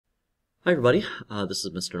Hi everybody, this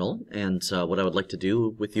is Mr. Nolan, and what I would like to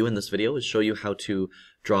do with you in this video is show you how to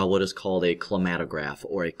draw what is called a climatograph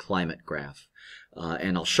or a climate graph.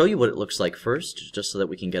 And I'll show you what it looks like first, just so that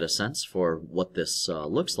we can get a sense for what this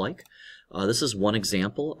looks like. This is one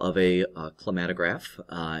example of a climatograph,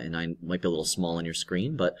 and I might be a little small on your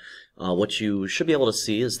screen, but what you should be able to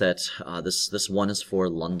see is that this one is for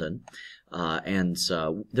London.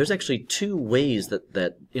 There's actually two ways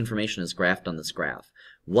that information is graphed on this graph.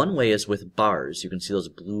 One way is with bars. You can see those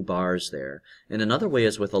blue bars there. And another way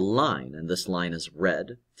is with a line, and this line is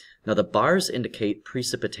red. Now the bars indicate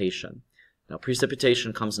precipitation. Now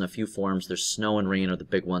precipitation comes in a few forms. There's snow and rain are the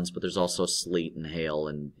big ones, but there's also sleet and hail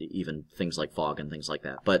and even things like fog and things like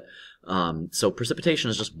that. But so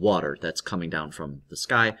precipitation is just water that's coming down from the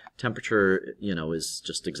sky. Temperature, is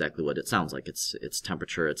just exactly what it sounds like. It's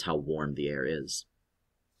temperature. It's how warm the air is.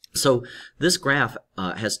 So this graph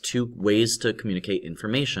has two ways to communicate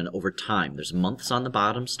information over time. There's months on the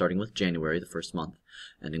bottom, starting with January, the first month,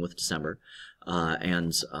 ending with December.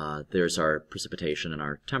 There's our precipitation and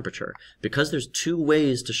our temperature. Because there's two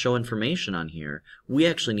ways to show information on here, we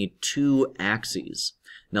actually need two axes.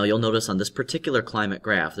 Now you'll notice on this particular climate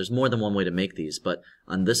graph, there's more than one way to make these, but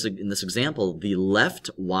in this example, the left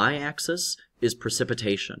y-axis is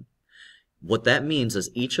precipitation. What that means is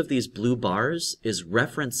each of these blue bars is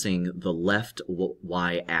referencing the left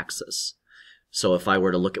y-axis. So if I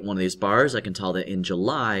were to look at one of these bars, I can tell that in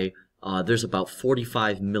July, there's about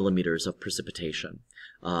 45 millimeters of precipitation.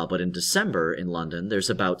 But in December in London, there's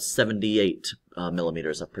about 78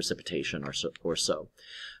 millimeters of precipitation or so.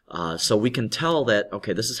 So we can tell that,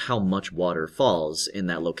 okay, this is how much water falls in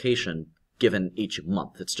that location given each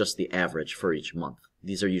month. It's just the average for each month.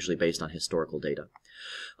 These are usually based on historical data.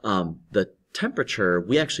 The temperature,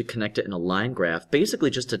 we actually connect it in a line graph, basically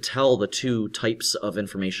just to tell the two types of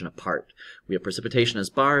information apart. We have precipitation as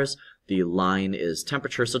bars, the line is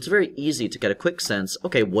temperature, so it's very easy to get a quick sense,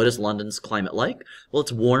 okay, what is London's climate like? Well,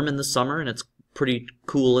 it's warm in the summer and it's pretty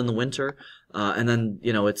cool in the winter, and then,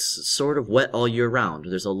 it's sort of wet all year round.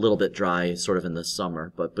 There's a little bit dry sort of in the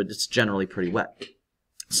summer, but it's generally pretty wet.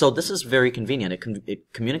 So this is very convenient.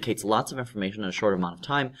 It communicates lots of information in a short amount of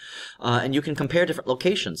time, and you can compare different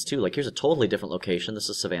locations too. Like here's a totally different location. This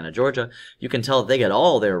is Savannah, Georgia. You can tell they get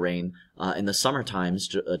all their rain in the summer times,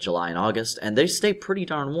 July and August, and they stay pretty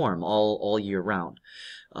darn warm all year round.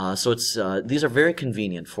 So these are very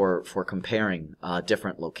convenient for comparing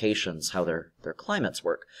different locations, how their climates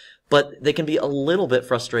work. But they can be a little bit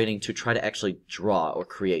frustrating to try to actually draw or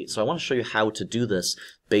create. So I want to show you how to do this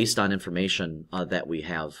based on information that we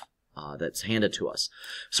have that's handed to us.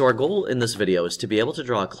 So our goal in this video is to be able to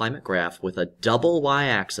draw a climate graph with a double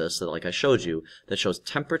y-axis, like I showed you, that shows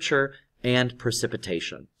temperature and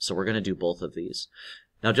precipitation. So we're going to do both of these.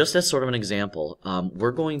 Now just as sort of an example,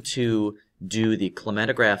 we're going to do the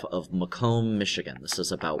climatograph of Macomb, Michigan. This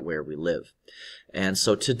is about where we live. And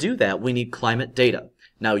so to do that, we need climate data.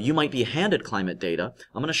 Now, you might be handed climate data.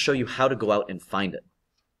 I'm going to show you how to go out and find it.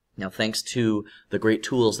 Now, thanks to the great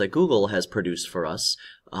tools that Google has produced for us,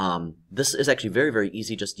 this is actually very, very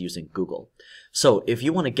easy just using Google. So if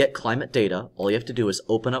you want to get climate data, all you have to do is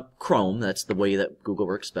open up Chrome. That's the way that Google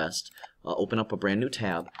works best. Open up a brand new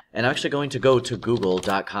tab, and I'm actually going to go to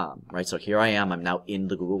google.com, right? So here I am. I'm now in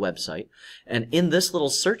the Google website. And in this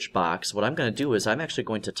little search box, what I'm going to do is I'm actually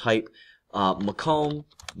going to type Macomb,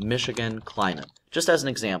 Michigan climate. Just as an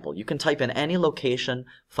example, you can type in any location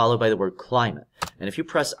followed by the word climate. And if you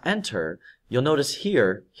press enter, you'll notice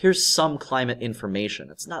here's some climate information.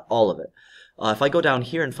 It's not all of it. If I go down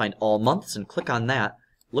here and find all months and click on that,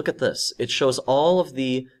 look at this. It shows all of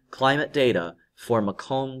the climate data for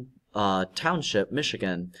Macomb Township,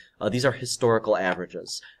 Michigan. These are historical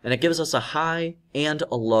averages. And it gives us a high and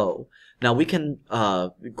a low. Now we can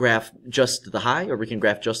graph just the high, or we can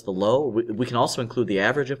graph just the low. We can also include the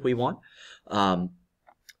average if we want.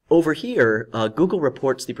 Over here, Google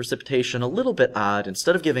reports the precipitation a little bit odd.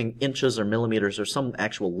 Instead of giving inches or millimeters or some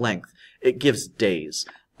actual length, it gives days.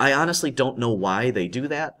 I honestly don't know why they do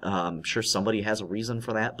that. I'm sure somebody has a reason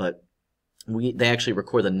for that, but they actually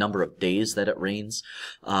record the number of days that it rains.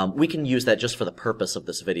 We can use that just for the purpose of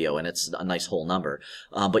this video, and it's a nice whole number.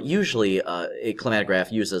 But usually, a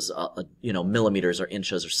climatograph uses, millimeters or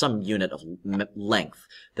inches or some unit of length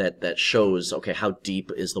that shows, okay, how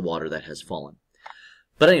deep is the water that has fallen.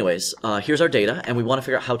 But anyways, here's our data, and we want to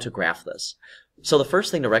figure out how to graph this. So the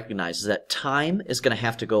first thing to recognize is that time is going to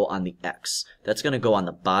have to go on the X. That's going to go on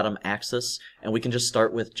the bottom axis, and we can just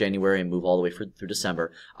start with January and move all the way through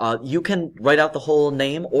December. You can write out the whole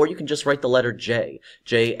name, or you can just write the letter J.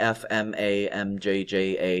 J, F, M, A, M, J,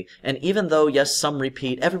 J, A. And even though, yes, some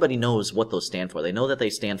repeat, everybody knows what those stand for. They know that they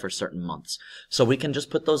stand for certain months. So we can just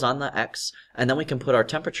put those on the X, and then we can put our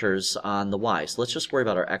temperatures on the Y. So let's just worry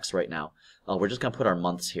about our X right now. We're just going to put our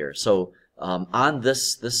months here. So on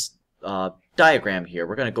this diagram here,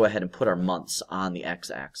 we're going to go ahead and put our months on the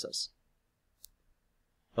x-axis.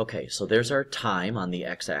 Okay, so there's our time on the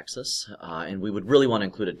x-axis, and we would really want to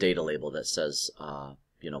include a data label that says,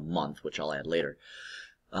 month, which I'll add later.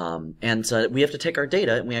 We have to take our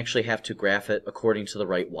data and we actually have to graph it according to the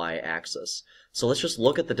right y-axis. So let's just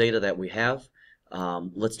look at the data that we have.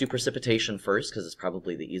 Let's do precipitation first because it's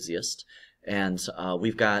probably the easiest. And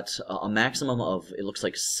we've got a maximum of, it looks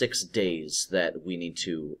like 6 days that we need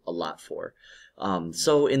to allot for.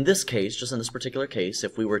 So in this case, just in this particular case,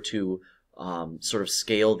 if we were to sort of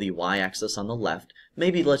scale the y-axis on the left,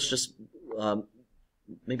 maybe let's just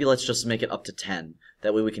make it up to 10.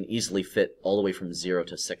 That way we can easily fit all the way from 0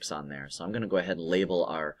 to 6 on there. So I'm going to go ahead and label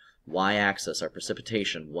our y-axis, our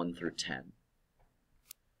precipitation, 1 through 10.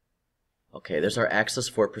 Okay, there's our axis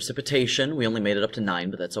for precipitation. We only made it up to 9,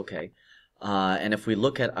 but that's okay. And if we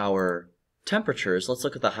look at our temperatures, let's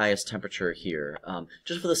look at the highest temperature here.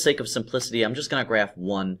 Just for the sake of simplicity, I'm just going to graph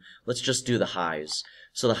 1. Let's just do the highs.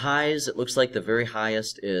 So the highs, it looks like the very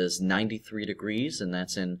highest is 93 degrees, and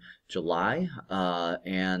that's in July.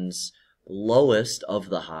 And lowest of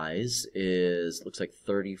the highs is, looks like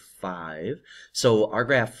 35. So our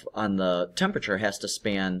graph on the temperature has to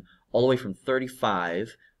span all the way from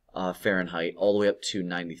 35 Fahrenheit all the way up to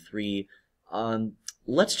 93.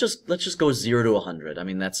 Let's just go 0 to 100. I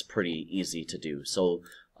mean, that's pretty easy to do. So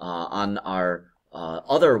on our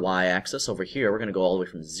other y-axis over here, we're going to go all the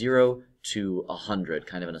way from 0 to 100,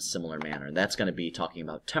 kind of in a similar manner. And that's going to be talking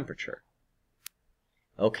about temperature.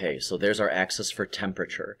 Okay, so there's our axis for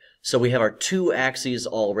temperature. So we have our 2 axes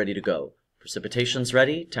all ready to go. Precipitation's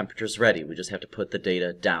ready, temperature's ready. We just have to put the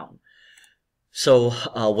data down. So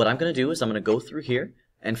what I'm going to do is I'm going to go through here,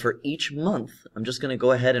 and for each month, I'm just going to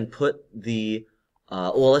go ahead and put the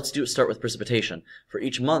well, let's start with precipitation. For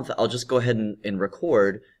each month, I'll just go ahead and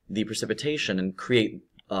record the precipitation and create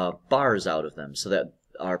bars out of them so that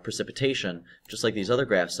our precipitation, just like these other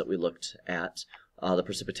graphs that we looked at, the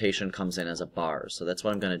precipitation comes in as a bar. So that's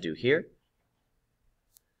what I'm going to do here.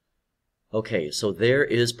 Okay, so there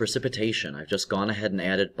is precipitation. I've just gone ahead and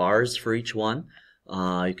added bars for each one.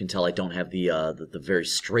 You can tell I don't have the very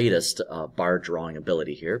straightest bar drawing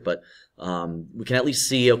ability here, but we can at least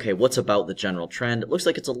see, okay, what's about the general trend. It looks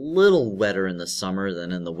like it's a little wetter in the summer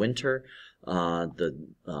than in the winter.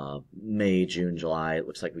 May, June, July, it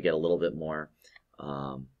looks like we get a little bit more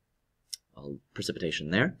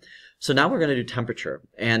precipitation there. So now we're going to do temperature,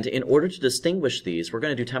 and in order to distinguish these, we're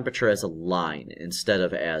going to do temperature as a line instead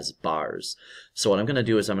of as bars. So what I'm going to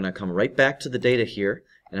do is I'm going to come right back to the data here,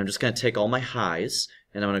 and I'm just going to take all my highs,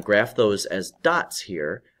 and I'm going to graph those as dots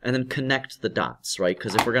here, and then connect the dots, right?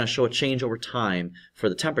 Because if we're going to show a change over time for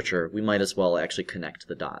the temperature, we might as well actually connect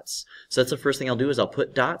the dots. So that's the first thing I'll do is I'll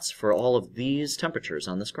put dots for all of these temperatures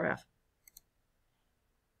on this graph.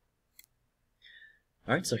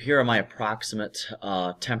 Alright, so here are my approximate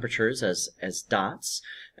temperatures as dots,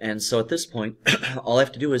 and so at this point, all I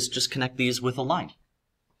have to do is just connect these with a line.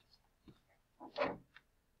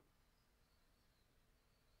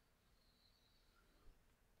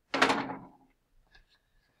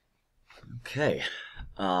 Okay,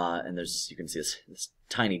 and you can see this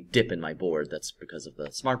tiny dip in my board. That's because of the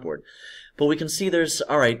smartboard. But we can see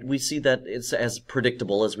we see that it's as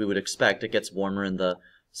predictable as we would expect. It gets warmer in the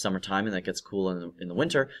summertime and that gets cool in the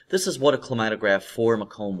winter. This is what a climatograph for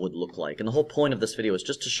Macomb would look like. And the whole point of this video is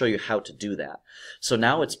just to show you how to do that. So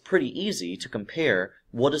now it's pretty easy to compare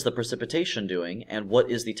what is the precipitation doing and what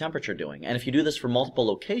is the temperature doing. And if you do this for multiple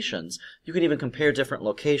locations, you can even compare different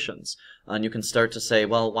locations. And you can start to say,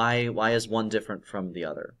 well, why is one different from the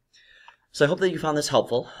other? So I hope that you found this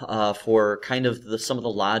helpful for kind of some of the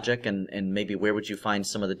logic and maybe where would you find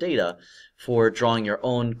some of the data for drawing your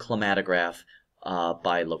own climatograph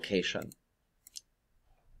by location.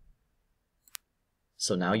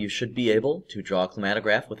 So now you should be able to draw a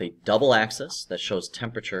climatograph with a double axis that shows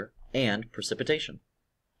temperature and precipitation.